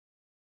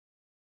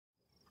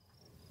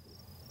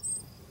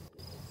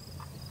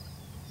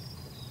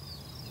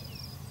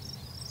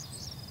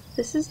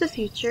This is the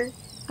future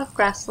of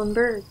grassland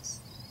birds.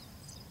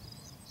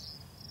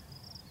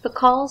 The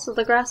calls of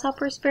the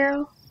grasshopper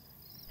sparrow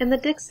and the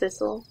dick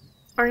thistle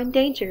are in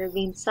danger of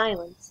being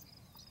silenced.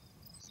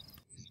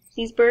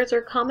 These birds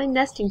are common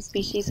nesting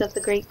species of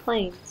the Great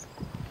Plains,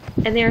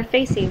 and they are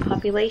facing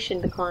population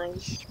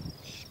declines.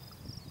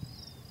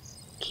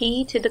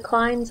 Key to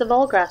declines of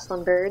all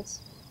grassland birds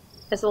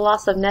is the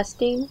loss of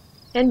nesting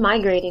and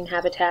migrating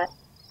habitat,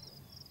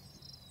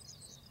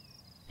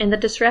 and the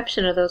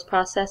disruption of those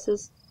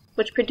processes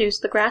which produce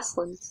the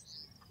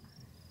grasslands.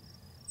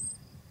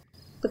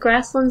 The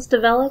grasslands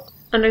developed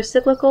under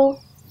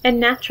cyclical and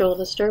natural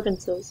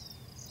disturbances.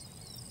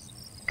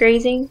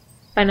 Grazing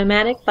by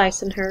nomadic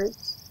bison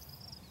herds,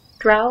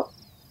 drought,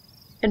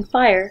 and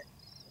fire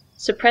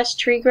suppressed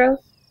tree growth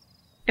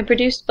and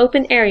produced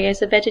open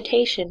areas of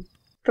vegetation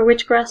for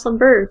which grassland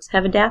birds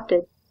have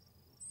adapted.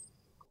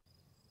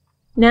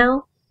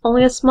 Now,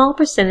 only a small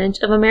percentage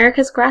of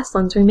America's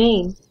grasslands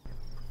remain,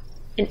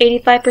 and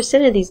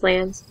 85% of these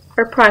lands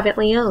are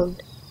privately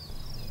owned.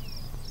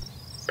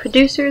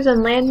 Producers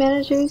and land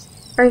managers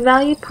are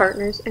valued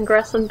partners in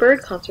grassland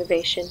bird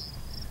conservation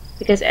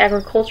because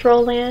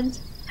agricultural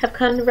lands have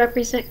come to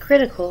represent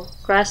critical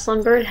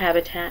grassland bird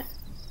habitat.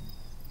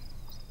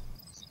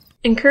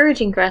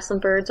 Encouraging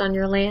grassland birds on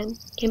your land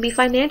can be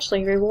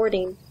financially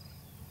rewarding.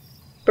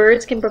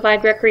 Birds can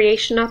provide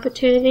recreation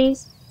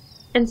opportunities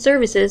and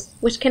services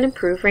which can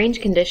improve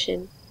range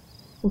condition,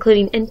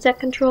 including insect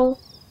control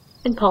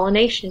and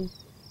pollination.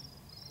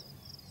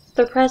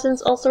 Their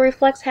presence also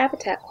reflects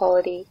habitat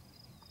quality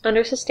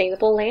under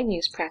sustainable land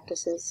use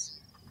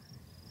practices.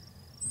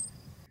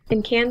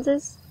 In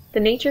Kansas, the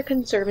Nature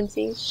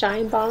Conservancy's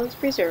Cheyenne Bottoms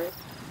Preserve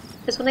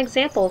is one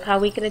example of how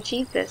we can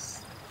achieve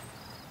this.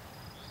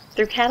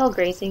 Through cattle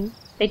grazing,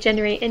 they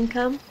generate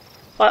income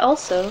while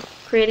also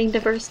creating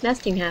diverse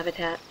nesting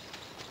habitat.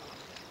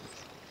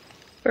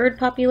 Bird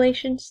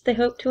populations they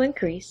hope to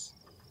increase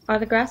are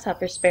the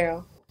grasshopper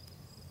sparrow,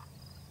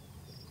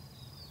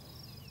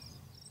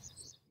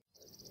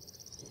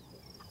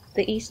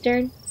 the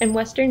eastern and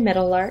western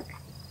meadowlark,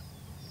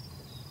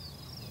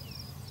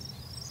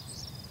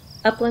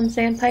 upland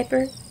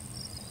sandpiper,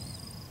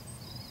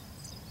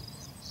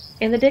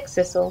 and the dick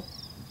thistle.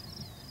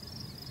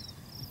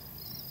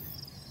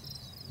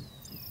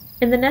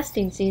 In the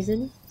nesting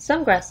season,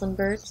 some grassland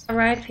birds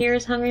arrive here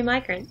as hungry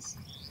migrants,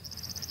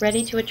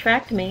 ready to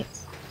attract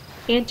mates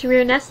and to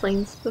rear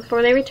nestlings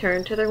before they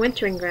return to their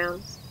wintering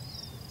grounds.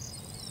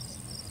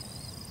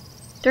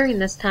 During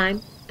this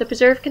time, the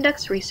preserve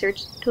conducts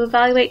research to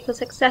evaluate the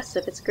success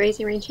of its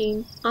grazing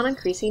regime on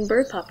increasing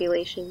bird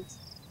populations.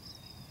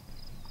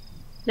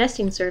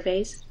 Nesting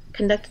surveys,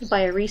 conducted by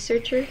a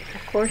researcher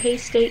at Corte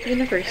State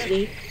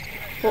University,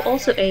 will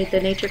also aid the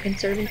Nature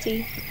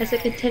Conservancy as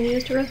it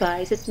continues to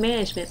revise its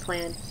management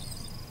plan.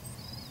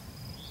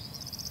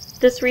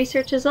 This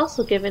research has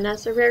also given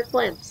us a rare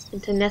glimpse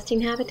into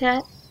nesting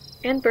habitat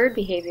and bird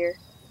behavior.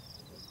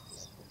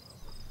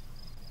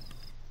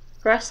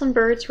 Grassland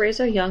birds raise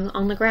their young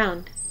on the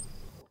ground,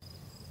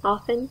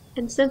 often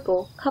in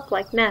simple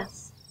cup-like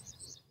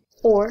nests,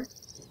 or,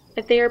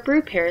 if they are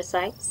brood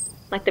parasites,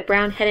 like the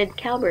brown-headed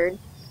cowbird,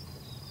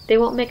 they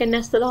won't make a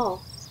nest at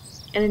all,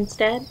 and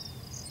instead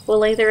will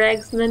lay their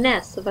eggs in the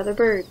nests of other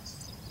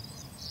birds.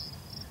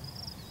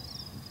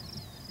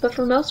 But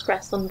for most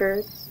grassland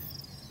birds,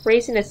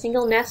 raising a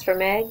single nest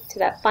from egg to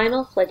that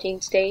final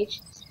fledging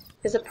stage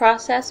is a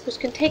process which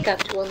can take up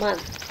to a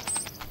month.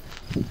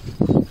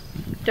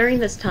 During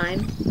this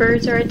time,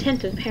 birds are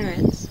attentive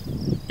parents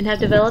and have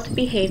developed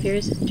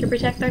behaviors to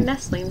protect their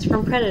nestlings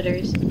from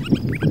predators,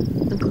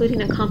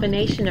 including a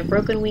combination of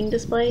broken wing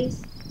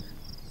displays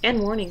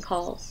and warning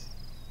calls.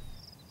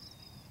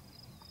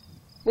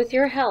 With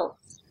your help,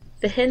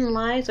 the hidden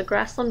lives of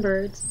grassland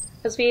birds,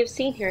 as we have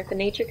seen here at the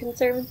Nature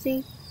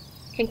Conservancy,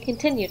 can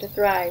continue to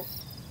thrive,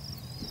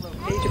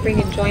 to bring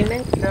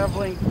enjoyment,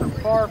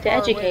 to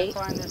educate,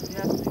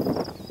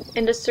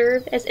 and to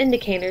serve as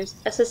indicators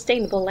of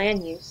sustainable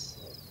land use.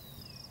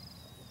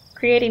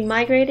 Creating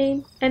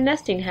migrating and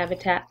nesting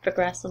habitat for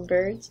grassland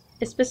birds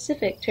is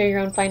specific to your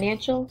own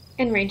financial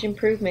and range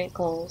improvement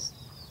goals.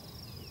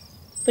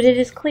 But it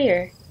is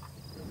clear,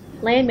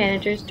 land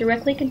managers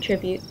directly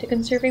contribute to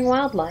conserving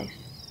wildlife,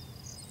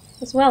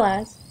 as well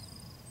as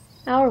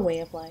our way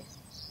of life.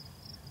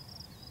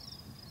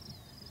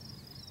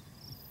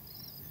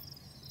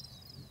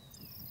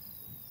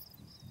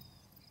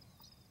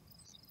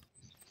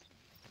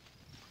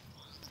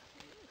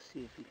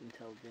 See if you can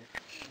tell this.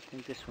 I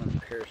think this one's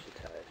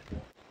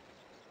parasitized.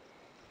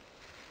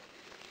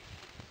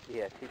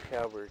 Yeah, two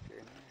cowbirds are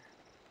in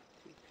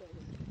there.